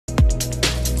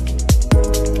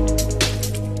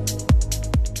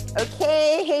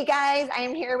Hey guys, I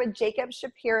am here with Jacob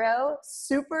Shapiro.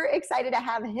 Super excited to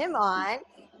have him on.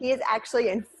 He is actually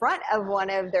in front of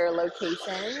one of their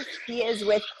locations. He is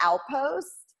with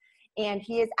Outpost, and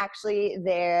he is actually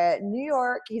their New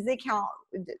York, he's the account,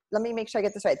 let me make sure I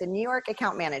get this right, the New York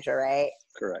account manager, right?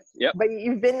 Correct. Yep. But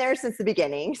you've been there since the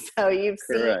beginning, so you've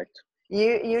Correct.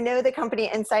 you know the company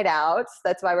inside out.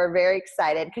 That's why we're very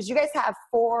excited, because you guys have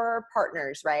 4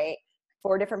 partners, right?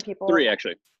 4 different people? 3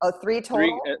 actually. Oh, 3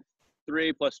 total?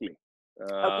 3 plus me.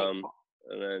 Okay, cool.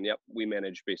 And then, yep, we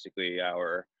manage basically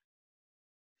our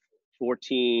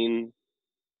 14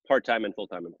 part-time and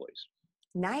full-time employees.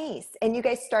 Nice. And you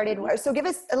guys started, so give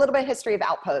us a little bit of history of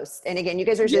Outpost. And again, you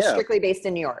guys are just strictly based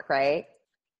in New York, right?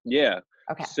 Yeah.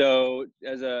 Okay. So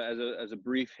as a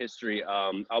brief history,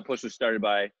 Outpost was started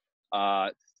by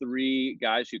 3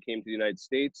 guys who came to the United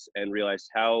States and realized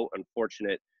how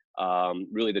unfortunate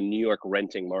really the New York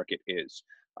renting market is.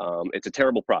 It's a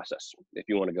terrible process if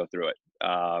you want to go through it.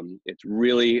 It's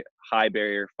really high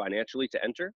barrier financially to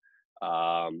enter,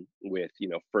 with,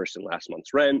 first and last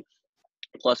month's rent,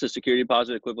 plus a security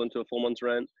deposit equivalent to a full month's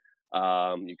rent.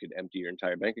 You could empty your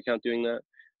entire bank account doing that.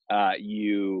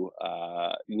 You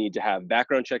need to have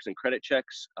background checks and credit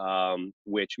checks,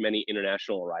 which many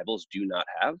international arrivals do not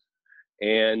have.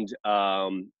 And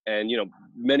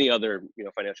many other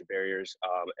financial barriers,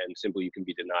 and simply you can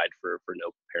be denied for no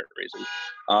apparent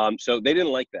reason. So they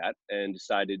didn't like that and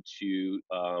decided to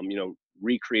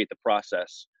recreate the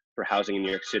process for housing in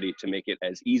New York City to make it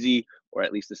as easy, or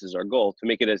at least this is our goal, to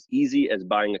make it as easy as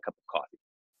buying a cup of coffee.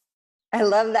 I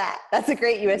love that. That's a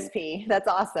great USP. That's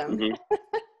awesome.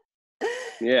 Mm-hmm.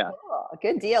 Yeah. Cool.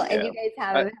 Good deal. Yeah. And you guys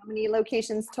have how many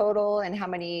locations total and how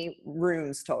many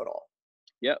rooms total?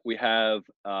 Yeah, we have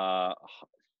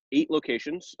 8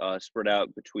 locations spread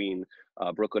out between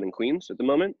Brooklyn and Queens at the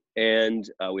moment, and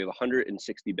we have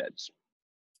 160 beds.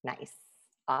 Nice.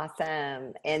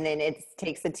 Awesome. And then it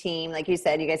takes a team, like you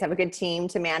said, you guys have a good team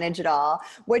to manage it all.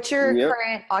 What's your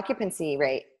current occupancy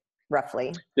rate,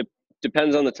 roughly?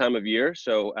 Depends on the time of year.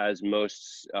 So as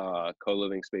most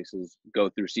co-living spaces go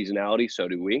through seasonality, so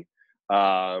do we.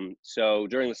 So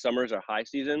during the summers, our high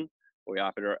season, we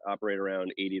operate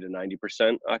around 80 to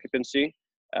 90% occupancy,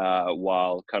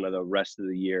 while kind of the rest of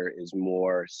the year is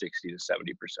more 60 to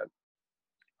 70%.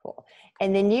 Cool.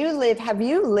 And then you live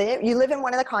in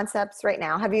one of the concepts right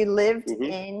now. Have you lived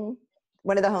in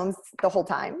one of the homes the whole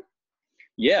time?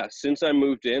 Yeah, since I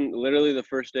moved in, literally the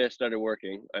first day I started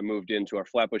working, I moved into our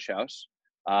Flatbush house,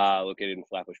 located in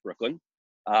Flatbush, Brooklyn.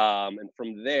 And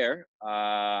from there,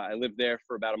 I lived there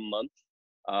for about a month.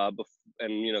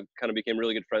 And kind of became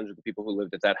really good friends with the people who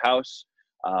lived at that house.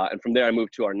 And from there, I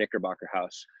moved to our Knickerbocker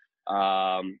house,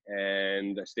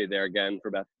 and I stayed there again for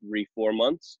about 3-4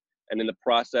 months. And in the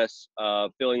process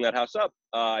of filling that house up,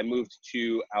 I moved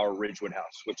to our Ridgewood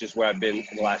house, which is where I've been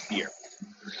for the last year.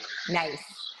 Nice.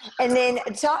 And then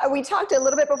we talked a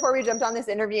little bit before we jumped on this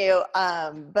interview,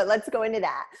 but let's go into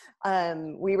that.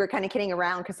 We were kind of kidding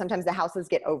around because sometimes the houses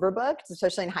get overbooked,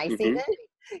 especially in high season.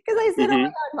 Because I said, oh my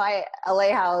God, my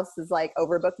LA house is like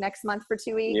overbooked next month for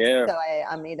 2 weeks. Yeah. So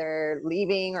I'm either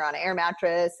leaving or on an air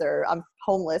mattress, or I'm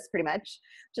homeless pretty much,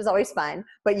 which is always fun.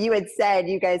 But you had said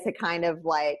you guys had kind of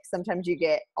like, sometimes you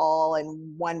get all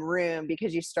in one room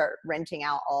because you start renting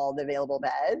out all the available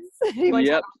beds.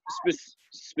 Yep.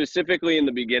 Specifically in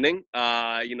the beginning,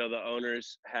 the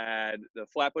owners had the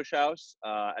Flatbush house,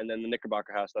 and then the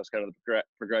Knickerbocker house. That was kind of the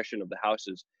progression of the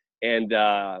houses. And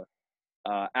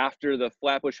after the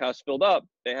Flatbush house filled up,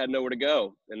 they had nowhere to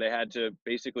go, and they had to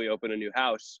basically open a new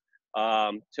house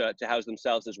to house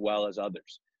themselves as well as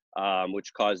others,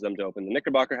 which caused them to open the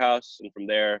Knickerbocker house. And from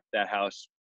there, that house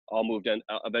all moved in,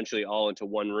 eventually all into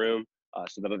one room,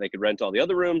 so that they could rent all the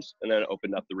other rooms, and then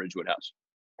opened up the Ridgewood house.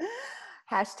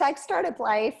 Hashtag startup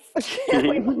life.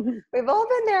 We've all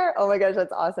been there. Oh my gosh,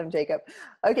 that's awesome, Jacob.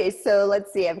 Okay, so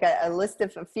let's see. I've got a list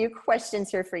of a few questions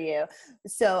here for you.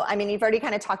 So, I mean, you've already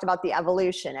kind of talked about the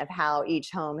evolution of how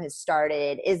each home has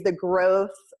started. Is the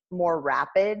growth more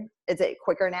rapid? Is it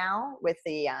quicker now with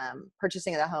the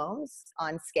purchasing of the homes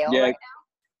on scale right now?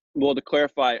 Well, to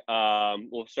clarify,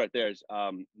 we'll start there.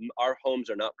 Our homes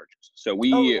are not purchased. So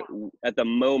we, at the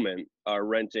moment, are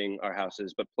renting our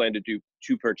houses, but plan to do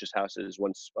 2 purchase houses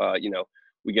once,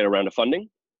 we get around to funding.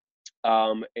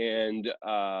 So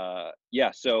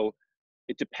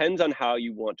it depends on how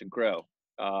you want to grow.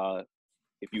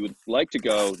 If you would like to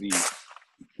go the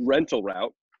rental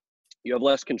route, you have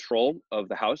less control of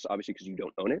the house, obviously, because you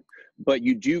don't own it, but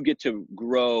you do get to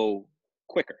grow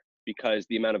quicker because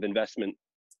the amount of investment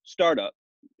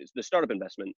the startup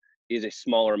investment is a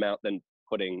smaller amount than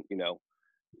putting,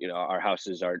 our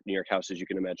houses, our New York houses, you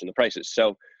can imagine the prices.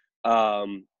 So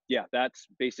Yeah, that's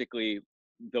basically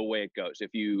the way it goes.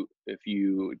 If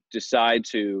you decide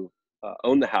to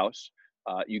own the house,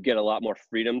 you get a lot more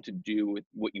freedom to do with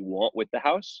what you want with the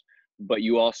house, but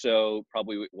you also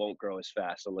probably won't grow as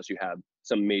fast unless you have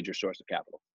some major source of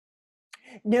capital.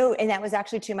 No, and that was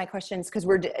actually two of my questions because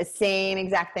we're same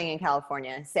exact thing in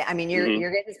California. I mean, Hmm.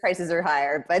 your guys' prices are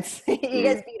higher, but you Hmm.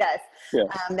 guys beat us. Yeah.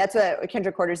 That's what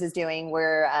Kndrd Quarters is doing.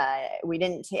 Where we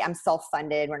didn't. I'm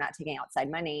self-funded. We're not taking outside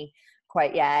money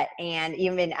quite yet. And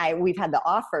even we've had the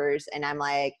offers, and I'm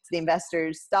like to the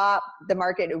investors, stop. The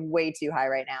market is way too high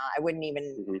right now. I wouldn't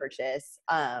even Hmm. purchase.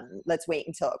 Let's wait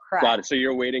until it Got corrects. it. So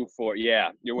you're waiting for,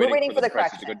 yeah, you're We're waiting waiting for for the the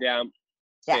prices to correction. go down.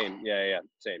 Yeah. Same. Yeah. Yeah.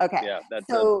 Same. Okay. Yeah. That's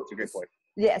So a great point.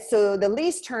 yeah, so the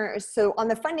lease term, so on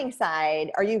the funding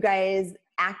side, are you guys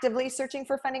actively searching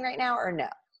for funding right now or no?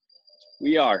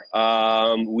 We are.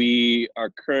 We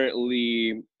are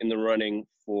currently in the running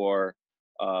for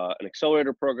an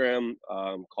accelerator program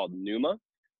called Numa.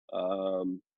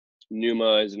 Um,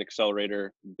 Numa is an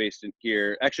accelerator based in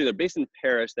here. Actually, they're based in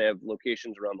Paris. They have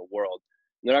locations around the world.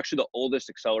 And they're actually the oldest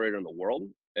accelerator in the world.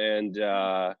 And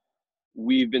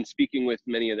we've been speaking with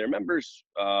many of their members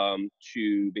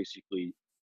to basically,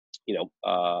 you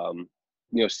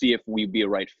know, see if we'd be a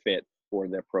right fit for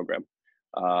their program.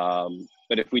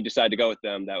 But if we decide to go with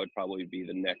them, that would probably be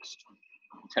the next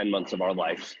 10 months of our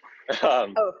life.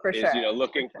 Oh, for Is, sure.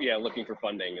 looking for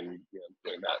funding and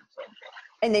doing that. So.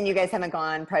 And then you guys haven't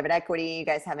gone private equity. You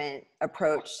guys haven't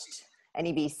approached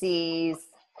any VCs.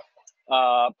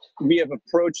 We have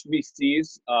approached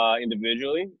VCs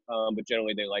individually, but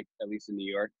generally they like, at least in New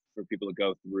York, for people to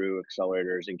go through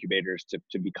accelerators, incubators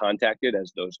to be contacted,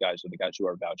 as those guys are the guys who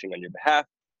are vouching on your behalf.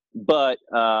 But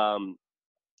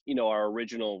our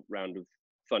original round of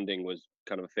funding was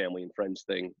kind of a family and friends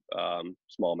thing.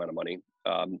 Small amount of money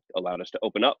allowed us to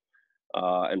open up,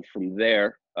 and from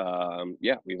there,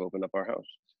 we've opened up our house.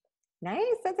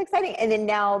 Nice, that's exciting. And then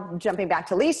now jumping back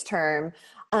to lease term,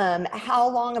 how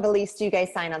long of a lease do you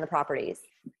guys sign on the properties?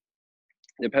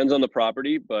 Depends on the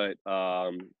property, but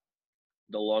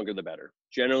the longer the better.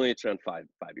 Generally, it's around 5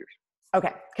 years.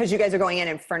 Okay, because you guys are going in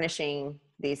and furnishing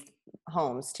these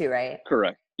homes too, right?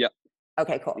 Correct. Yep.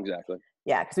 Okay, cool. Exactly.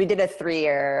 Yeah, because we did a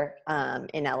 3-year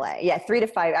in LA. Yeah, 3 to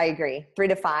 5. I agree. 3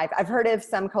 to 5. I've heard of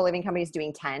some co-living companies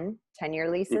doing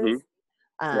 10-year leases.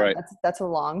 Mm-hmm. Right. That's a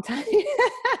long time.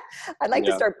 I'd like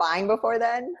to start buying before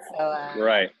then. So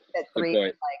right. at 3 is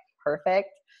like perfect.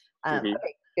 Mm-hmm.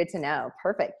 Okay, good to know.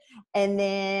 Perfect. And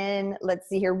then let's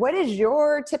see here. What does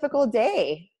your typical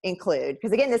day include?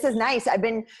 Because again, this is nice. I've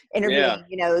been interviewing,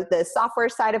 the software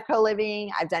side of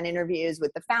co-living. I've done interviews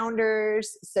with the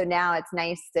founders. So now it's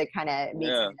nice to kind of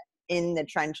meet in the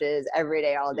trenches every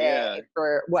day, all day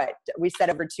for what we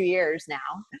said over 2 years now.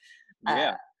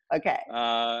 Okay.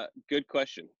 Good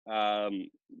question.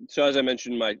 So as I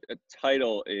mentioned, my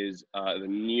title is the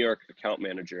New York account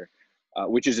manager,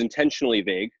 which is intentionally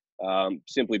vague.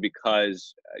 Simply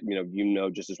because,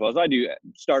 just as well as I do,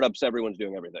 startups, everyone's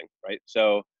doing everything, right?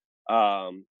 So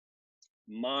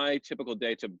my typical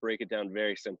day, to break it down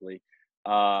very simply,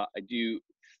 I do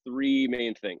 3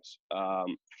 main things.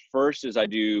 First is I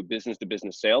do business to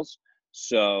business sales.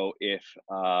 So if,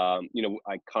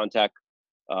 I contact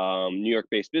New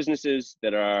York-based businesses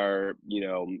that are,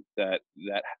 that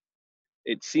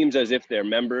it seems as if they're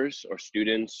members or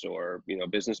students or,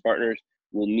 business partners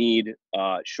will need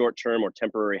short-term or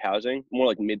temporary housing, more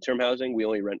like midterm housing. We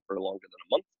only rent for longer than a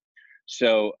month.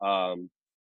 So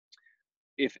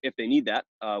if they need that,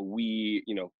 we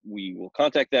will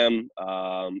contact them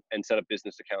and set up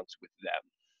business accounts with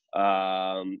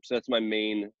them. So that's my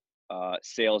main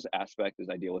sales aspect, is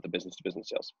I deal with the business to business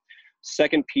sales.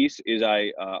 Second piece is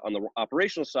I on the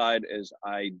operational side is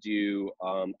I do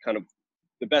kind of,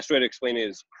 the best way to explain it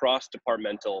is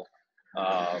cross-departmental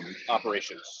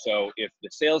operations. So if the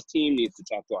sales team needs to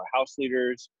talk to our house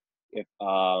leaders, if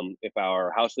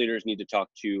our house leaders need to talk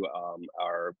to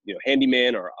our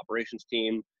handyman or operations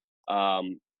team,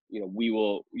 we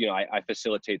will I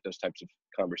facilitate those types of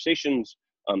conversations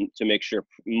to make sure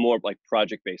more like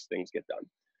project-based things get done.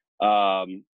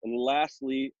 And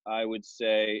lastly, I would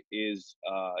say is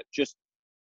just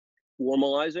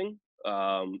formalizing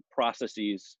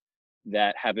processes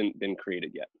that haven't been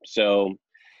created yet. So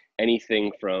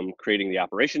anything from creating the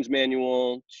operations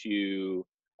manual to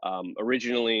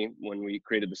originally when we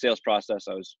created the sales process,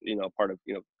 I was part of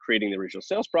creating the original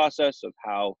sales process of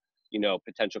how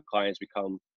potential clients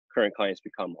become current clients,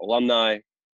 become alumni,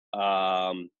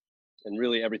 and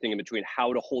really everything in between.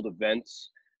 How to hold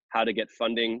events, how to get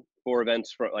funding for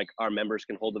events, for like our members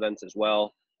can hold events as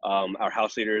well. Our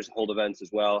house leaders hold events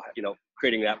as well.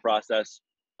 Creating that process.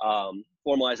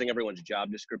 formalizing everyone's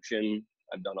job description.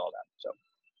 I've done all that. So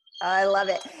I love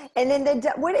it. And then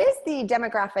what is the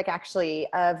demographic actually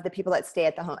of the people that stay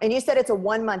at the home? And you said it's a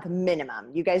 1 month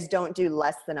minimum. You guys don't do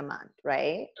less than a month,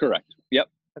 right? correct. Yep.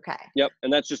 Okay. Yep.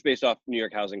 And that's just based off New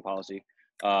York housing policy.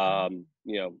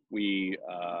 We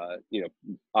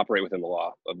operate within the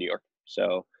law of New York.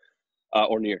 So,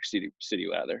 or New York City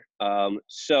rather.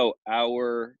 So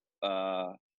our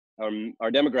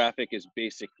demographic is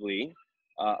basically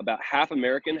about half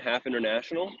American, half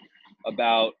international,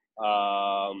 about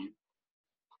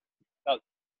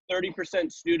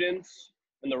 30% students,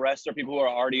 and the rest are people who are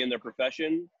already in their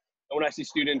profession. And when I see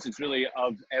students, it's really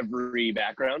of every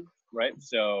background, right?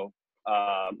 So,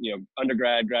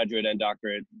 undergrad, graduate, and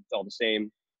doctorate, it's all the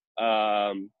same.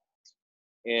 And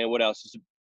what else?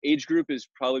 Age group is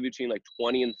probably between like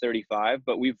 20 and 35,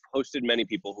 but we've hosted many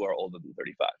people who are older than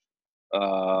 35.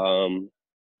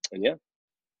 And yeah.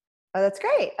 Oh, that's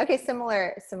great. Okay.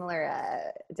 Similar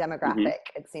demographic,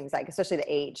 it seems like, especially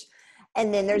the age.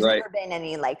 And then there's never been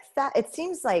any like that. It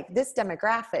seems like this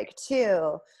demographic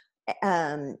too,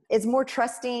 is more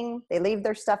trusting. They leave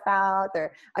their stuff out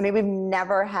there. I mean, we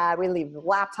leave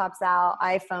laptops out,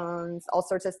 iPhones, all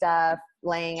sorts of stuff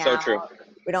laying out. True.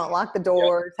 We don't lock the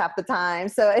doors half the time.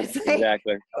 So it's like,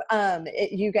 exactly.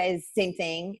 You guys, same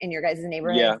thing in your guys'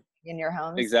 neighborhood? Yeah. In your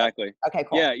homes? Exactly. Okay,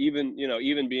 cool. Yeah, even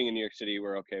being in New York City,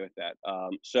 we're okay with that.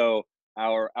 So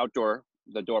our outdoor,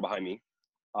 the door behind me,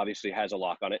 obviously has a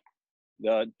lock on it.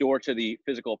 The door to the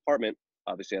physical apartment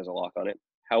obviously has a lock on it.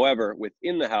 However,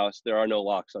 within the house, there are no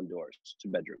locks on doors to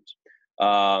bedrooms.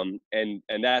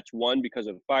 And that's one, because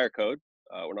of the fire code.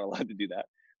 We're not allowed to do that.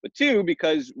 But two,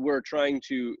 because we're trying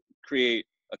to create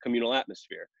a communal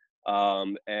atmosphere.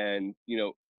 And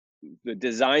the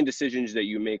design decisions that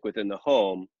you make within the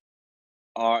home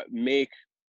make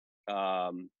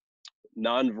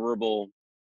nonverbal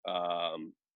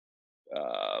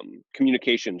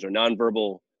communications or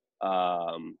nonverbal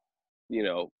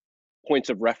points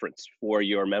of reference for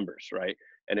your members, right?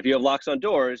 And if you have locks on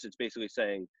doors, it's basically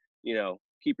saying,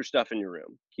 keep your stuff in your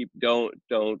room.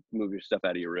 Don't move your stuff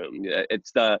out of your room.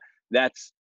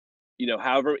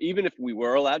 However, even if we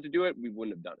were allowed to do it, we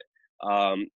wouldn't have done it.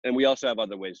 And we also have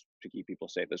other ways to keep people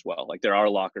safe as well. Like there are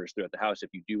lockers throughout the house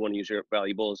if you do want to use your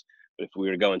valuables. But if we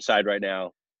were to go inside right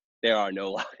now, there are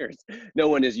no lockers. No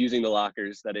one is using the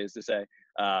lockers, that is to say.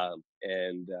 There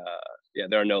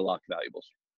are no locked valuables.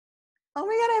 Oh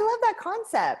my God, I love that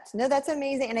concept. No, that's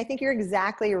amazing. And I think you're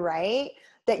exactly right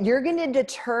that you're going to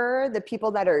deter the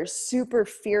people that are super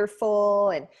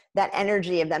fearful, and that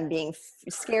energy of them being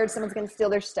scared someone's going to steal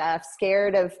their stuff,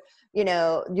 scared of,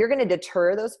 you're going to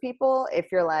deter those people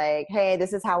if you're like, hey,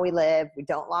 this is how we live. We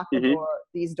don't lock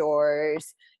these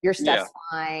doors. Your stuff's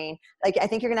fine. Like, I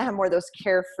think you're going to have more of those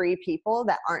carefree people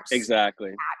that aren't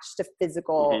exactly attached to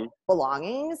physical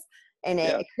belongings. And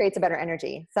it creates a better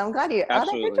energy. So I'm glad Absolutely. Oh,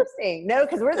 that's interesting. No,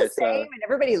 because we're the same, and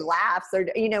everybody laughs. Or,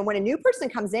 when a new person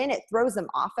comes in, it throws them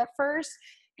off at first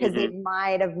because they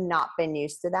might have not been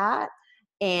used to that.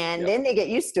 And then they get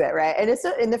used to it, right? And it's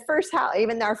in the first house,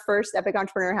 even our first Epic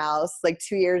Entrepreneur house, like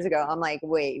 2 years ago, I'm like,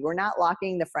 wait, we're not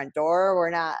locking the front door.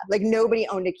 We're not, like, nobody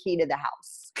owned a key to the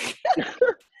house.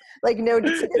 Like, no, to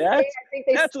this day, I think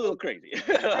that's a little crazy.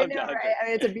 I know, right? I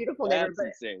mean, it's a beautiful neighborhood.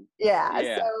 That's insane.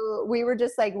 Yeah. So we were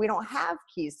just like, we don't have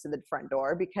keys to the front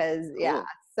door because,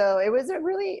 So it was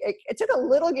it took a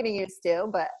little getting used to,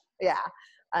 but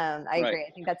I agree.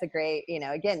 I think that's a great,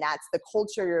 again, that's the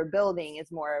culture you're building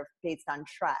is more based on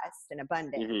trust and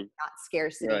abundance, not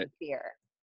scarcity and fear.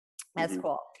 That's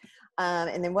cool.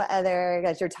 And then what other,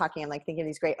 as you're talking, I'm like thinking of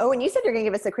these great, and you said you're going to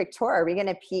give us a quick tour. Are we going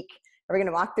to peek? Are we going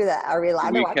to walk through that? Are we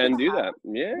allowed to walk through that? We can do that.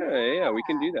 Yeah, we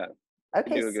can do that.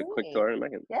 Okay, do a good quick tour. Do you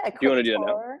want to do that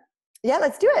now? Yeah,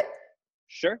 let's do it.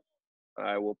 Sure.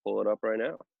 I will pull it up right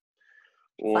now.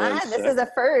 Fun. This is a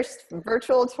first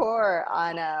virtual tour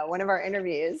on one of our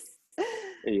interviews.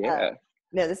 Yeah.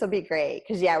 No, this will be great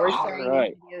because we're sharing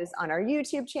videos on our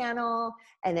YouTube channel,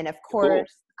 and then of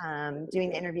course doing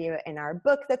the interview in our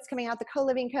book that's coming out, the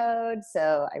Co-Living Code.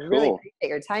 So I really appreciate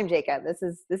your time, Jacob. This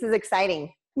is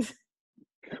exciting.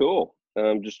 Cool.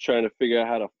 I'm just trying to figure out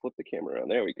how to flip the camera around.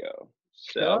 There we go.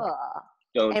 So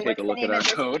don't take a look at our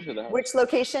code. Which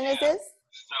location is this?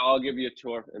 So I'll give you a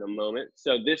tour in a moment.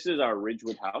 So this is our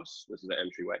Ridgewood house. This is the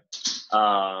entryway.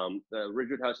 The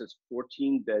Ridgewood house has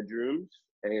 14 bedrooms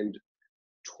and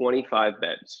 25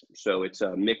 beds. So it's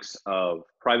a mix of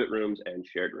private rooms and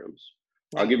shared rooms.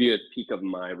 Nice. I'll give you a peek of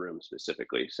my room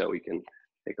specifically so we can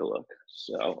take a look.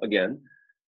 So again,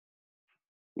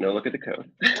 no look at the code.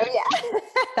 Oh yeah,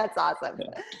 that's awesome.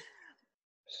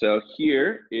 So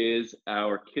here is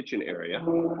our kitchen area.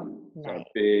 It's our Nice.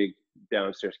 big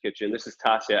downstairs kitchen. This is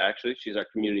Tasia, actually. She's our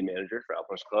community manager for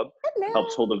Outpost Club. Hello.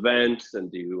 Helps hold events and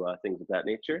do things of that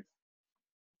nature.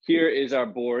 Here is our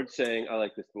board saying, I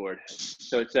like this board.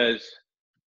 So it says,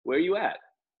 where are you at?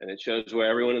 And it shows where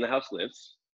everyone in the house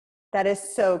lives. That is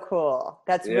so cool.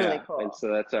 That's really cool. And so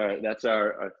that's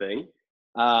our thing.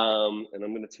 And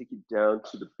I'm going to take you down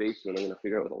to the basement. I'm going to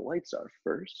figure out where the lights are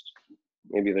first.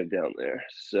 Maybe they're down there.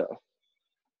 So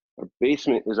our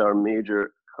basement is our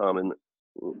major common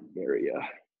area.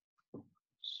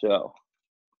 So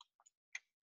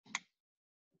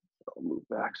I'll move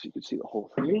back so you can see the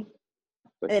whole thing.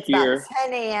 But and it's here, about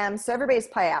 10 a.m. So everybody's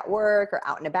probably at work or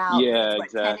out and about. Yeah, it's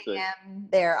exactly. 10 a.m.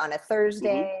 there on a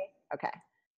Thursday. Okay.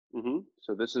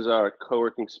 So this is our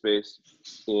co-working space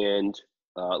and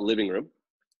living room.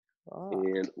 Oh.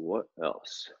 And what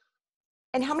else?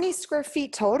 And how many square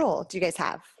feet total do you guys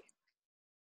have?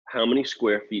 How many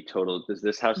square feet total does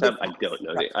this house have? I don't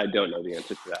know. I don't know the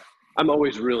answer to that. I'm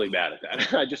always really bad at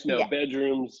that. I just know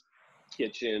bedrooms,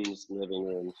 kitchens, living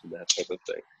rooms, and that type of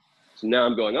thing. So now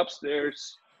I'm going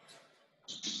upstairs.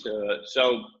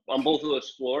 So on both of those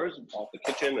floors, off the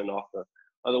kitchen and off the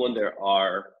other one, there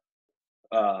are,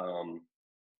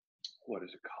 what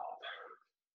is it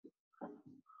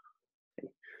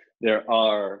called? There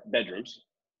are bedrooms.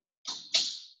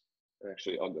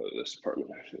 Actually, I'll go to this apartment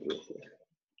actually.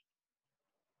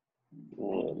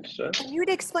 One sec. You'd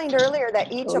explained earlier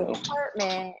that each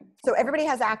apartment, so everybody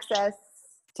has access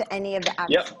to any of the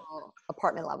actual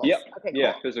apartment levels. Yep. Okay, cool.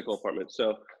 Yeah, physical apartment.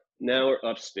 So now we're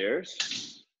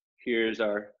upstairs. Here's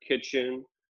our kitchen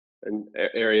and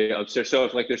area upstairs. So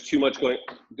if like there's too much going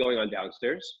on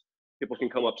downstairs, people can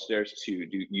come upstairs to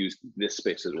use this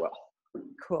space as well.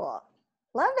 Cool.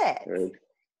 Love it. And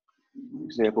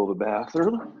example of a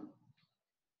bathroom.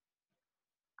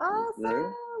 Awesome.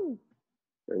 There.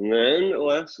 And then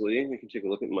lastly, we can take a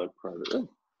look at my private room.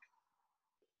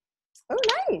 Oh,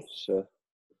 nice. So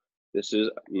this is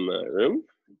my room.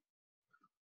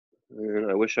 And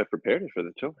I wish I prepared it for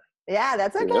the tour. Yeah,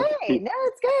 that's okay. No,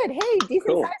 it's good. Hey,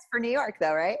 decent size for New York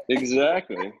though, right?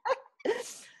 Exactly.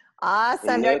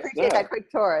 Awesome. I appreciate that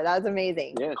quick tour. That was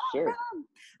amazing. Yeah, sure.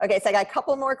 Okay, so I got a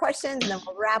couple more questions and then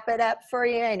we'll wrap it up for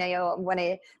you. I know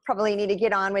you'll probably need to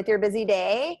get on with your busy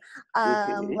day.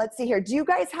 Let's see here. Do you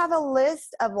guys have a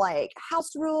list of like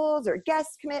house rules or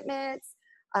guest commitments,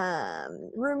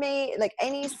 roommate, like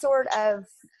any sort of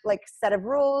like set of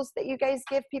rules that you guys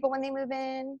give people when they move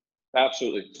in?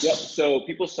 Absolutely. Yep. So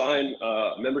people sign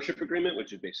a membership agreement,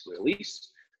 which is basically a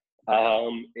lease.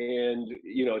 And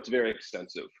it's very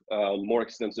extensive, more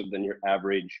extensive than your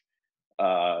average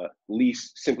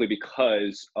lease, simply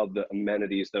because of the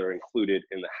amenities that are included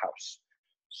in the house.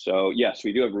 So yes,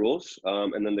 we do have rules,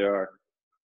 and then there are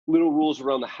little rules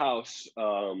around the house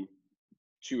to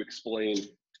explain,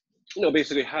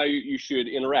 basically how you should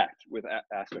interact with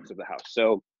aspects of the house.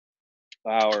 So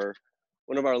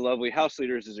one of our lovely house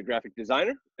leaders is a graphic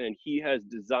designer, and he has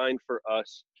designed for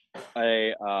us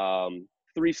a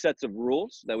 3 sets of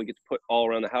rules that we get to put all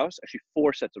around the house. Actually,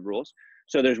 4 sets of rules.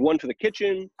 So there's one for the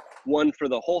kitchen, one for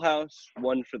the whole house,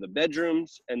 one for the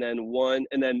bedrooms, and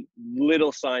then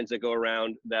little signs that go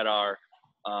around that are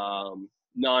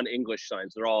non-English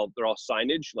signs. They're all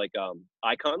signage, like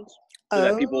icons, so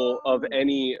that people of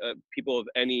any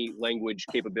language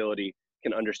capability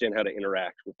can understand how to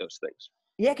interact with those things.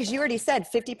 Yeah, because you already said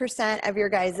 50% of your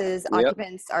guys'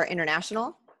 occupants are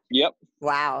international. Yep.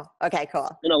 Wow. Okay, cool.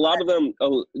 And a lot of them,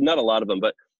 not a lot of them,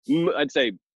 but I'd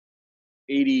say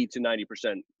 80 to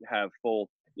 90% have full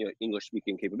English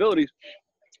speaking capabilities,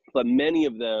 but many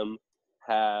of them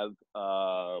have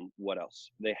what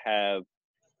else? They have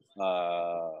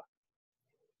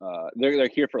they're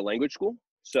here for language school,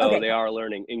 so they are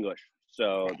learning English.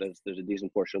 So there's a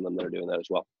decent portion of them that are doing that as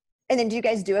well. And then do you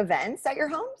guys do events at your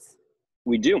homes?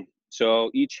 We do. So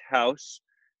each house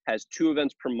has 2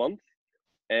 events per month,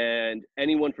 and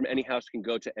anyone from any house can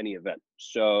go to any event.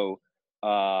 So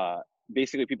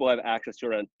basically people have access to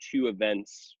around 2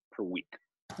 events per week.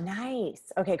 Nice.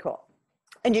 Okay, cool.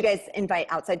 And do you guys invite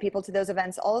outside people to those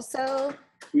events also?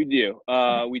 We do.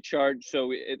 We charge,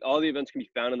 all the events can be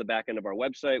found on the back end of our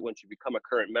website. Once you become a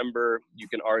current member, you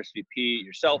can RSVP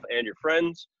yourself and your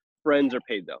friends. Friends are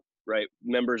paid though, right?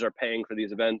 Members are paying for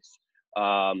these events.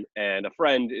 And a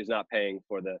friend is not paying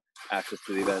for the access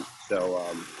to the event, so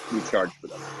we charge for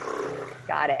them.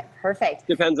 Got it. Perfect.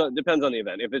 Depends on the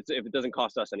event. If it doesn't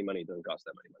cost us any money, it doesn't cost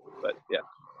them any money. But yeah.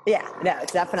 Yeah, no,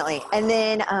 definitely. And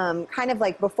then kind of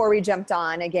like before we jumped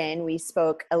on again, we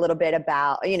spoke a little bit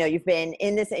about, you've been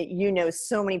in this,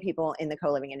 so many people in the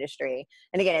co-living industry.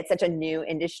 And again, it's such a new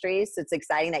industry. So it's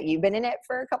exciting that you've been in it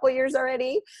for a couple of years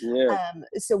already. Yeah.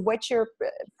 So what's your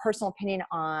personal opinion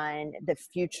on the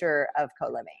future of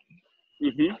co-living?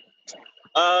 hmm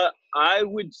I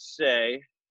would say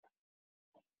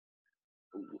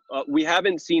we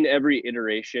haven't seen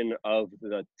iteration of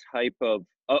the type of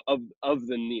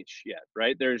the niche yet,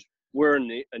 right? We're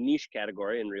a niche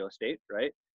category in real estate,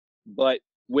 right? But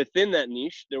within that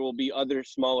niche, there will be other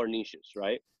smaller niches,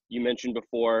 right? You mentioned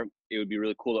before, it would be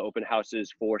really cool to open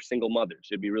houses for single mothers.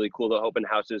 It'd be really cool to open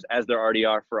houses, as there already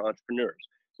are, for entrepreneurs.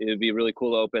 It would be really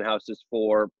cool to open houses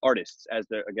for artists, as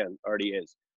there, again, already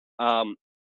is. Um,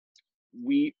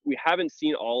 we haven't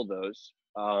seen all those,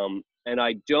 and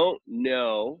I don't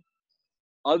know,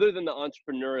 other than the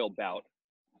entrepreneurial bout,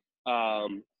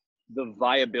 um, the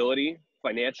viability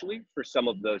financially for some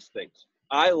of those things.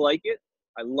 I like it.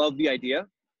 I love the idea.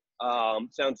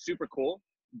 Sounds super cool.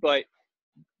 But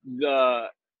I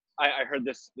heard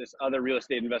this other real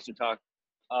estate investor talk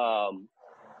um,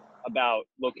 about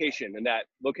location, and that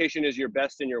location is your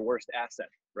best and your worst asset,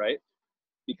 right?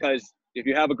 Because if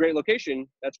you have a great location,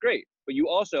 that's great, but you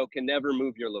also can never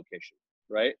move your location,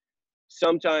 right?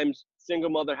 Sometimes single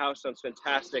mother house sounds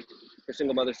fantastic for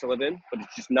single mothers to live in, but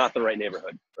it's just not the right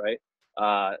neighborhood, right?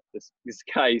 This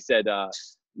guy, he said,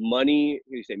 money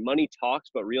talks,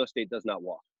 but real estate does not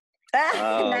walk.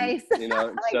 Nice. I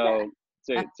like So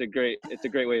that. it's a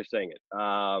great way of saying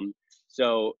it.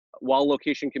 So while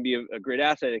location can be a great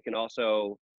asset, it can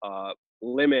also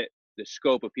limit the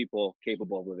scope of people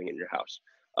capable of living in your house.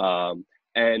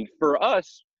 And for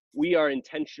us, we are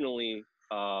intentionally,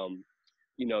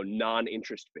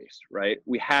 non-interest based, right?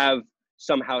 We have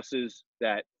some houses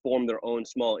that form their own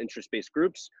small interest-based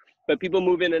groups, but people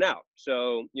move in and out.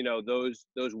 So, those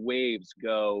waves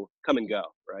come and go,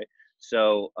 right?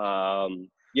 So,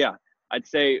 yeah, I'd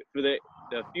say for the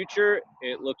future,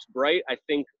 it looks bright. I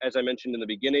think, as I mentioned in the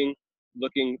beginning,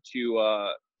 looking to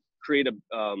create a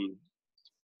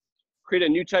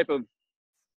new type of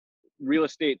real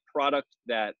estate product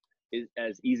that is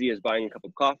as easy as buying a cup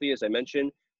of coffee, as I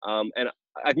mentioned. And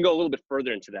I can go a little bit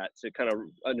further into that to kind of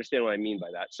understand what I mean by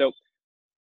that. So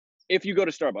if you go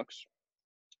to Starbucks,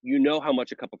 you know how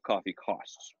much a cup of coffee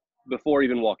costs before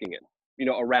even walking in,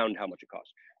 around how much it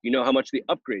costs. You know how much the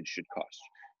upgrade should cost.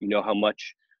 You know how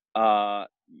much, that,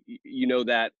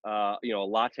 a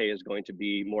latte is going to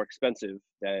be more expensive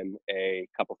than a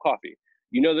cup of coffee.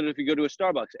 You know that if you go to a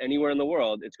Starbucks anywhere in the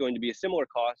world, it's going to be a similar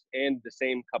cost and the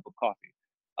same cup of coffee.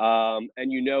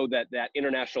 And you know that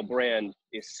international brand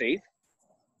is safe,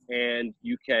 and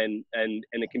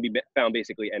it can be found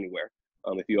basically anywhere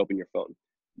if you open your phone.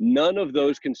 None of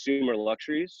those consumer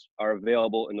luxuries are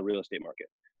available in the real estate market.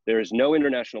 There is no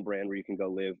international brand where you can go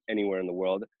live anywhere in the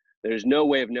world. There's no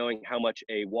way of knowing how much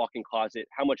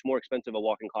how much more expensive a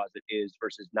walk-in closet is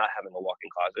versus not having a walk-in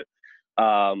closet.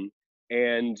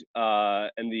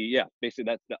 Basically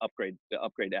that's the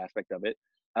upgrade aspect of it.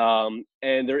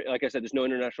 And there, like I said, there's no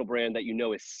international brand that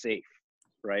is safe,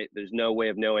 right? There's no way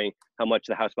of knowing how much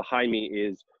the house behind me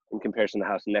is in comparison to the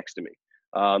house next to me.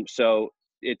 So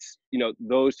it's,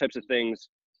 those types of things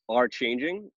are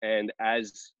changing. And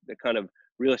as the kind of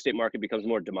real estate market becomes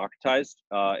more democratized,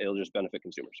 it'll just benefit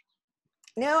consumers.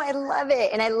 No, I love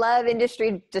it. And I love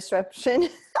industry disruption.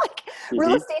 Like real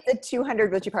Mm-hmm. estate's a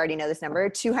 200, which you already know this number,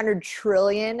 $200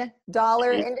 trillion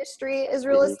Mm-hmm. industry is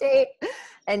real estate.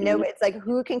 And no, Mm-hmm. it's like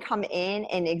who can come in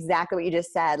and exactly what you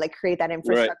just said, like create that Right.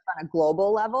 infrastructure on a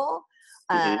global level.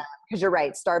 Mm-hmm. Because you're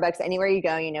right, Starbucks, anywhere you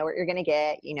go, you know what you're going to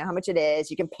get, you know how much it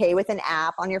is. You can pay with an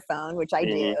app on your phone, which I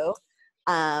do. Mm-hmm.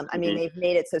 I mean, Mm-hmm. they've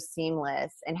made it so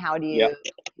seamless. And how do you Yep.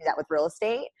 do that with real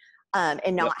estate? And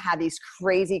Yep. not have these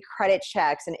crazy credit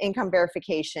checks and income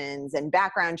verifications and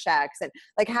background checks. And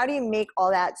like, how do you make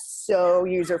all that so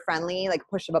user-friendly, like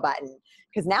push of a button?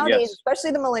 Because nowadays, Yes.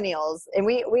 especially the millennials, and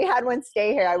we had one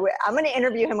stay here. I'm going to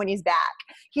interview him when he's back.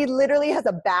 He literally has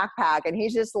a backpack and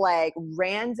he's just like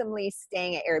randomly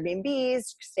staying at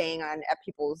Airbnbs, staying at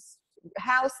people's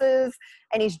houses,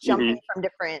 and he's Mm-hmm. jumping from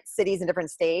different cities and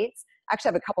different states. Actually,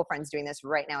 I have a couple friends doing this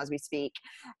right now as we speak.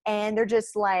 And they're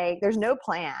just like, there's no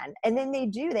plan. And then they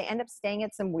end up staying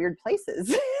at some weird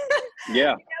places.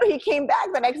 Yeah. He came back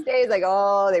the next day. He's like,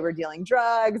 oh, they were dealing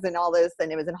drugs and all this.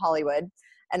 And it was in Hollywood.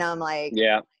 And I'm like,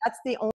 Yeah. that's the only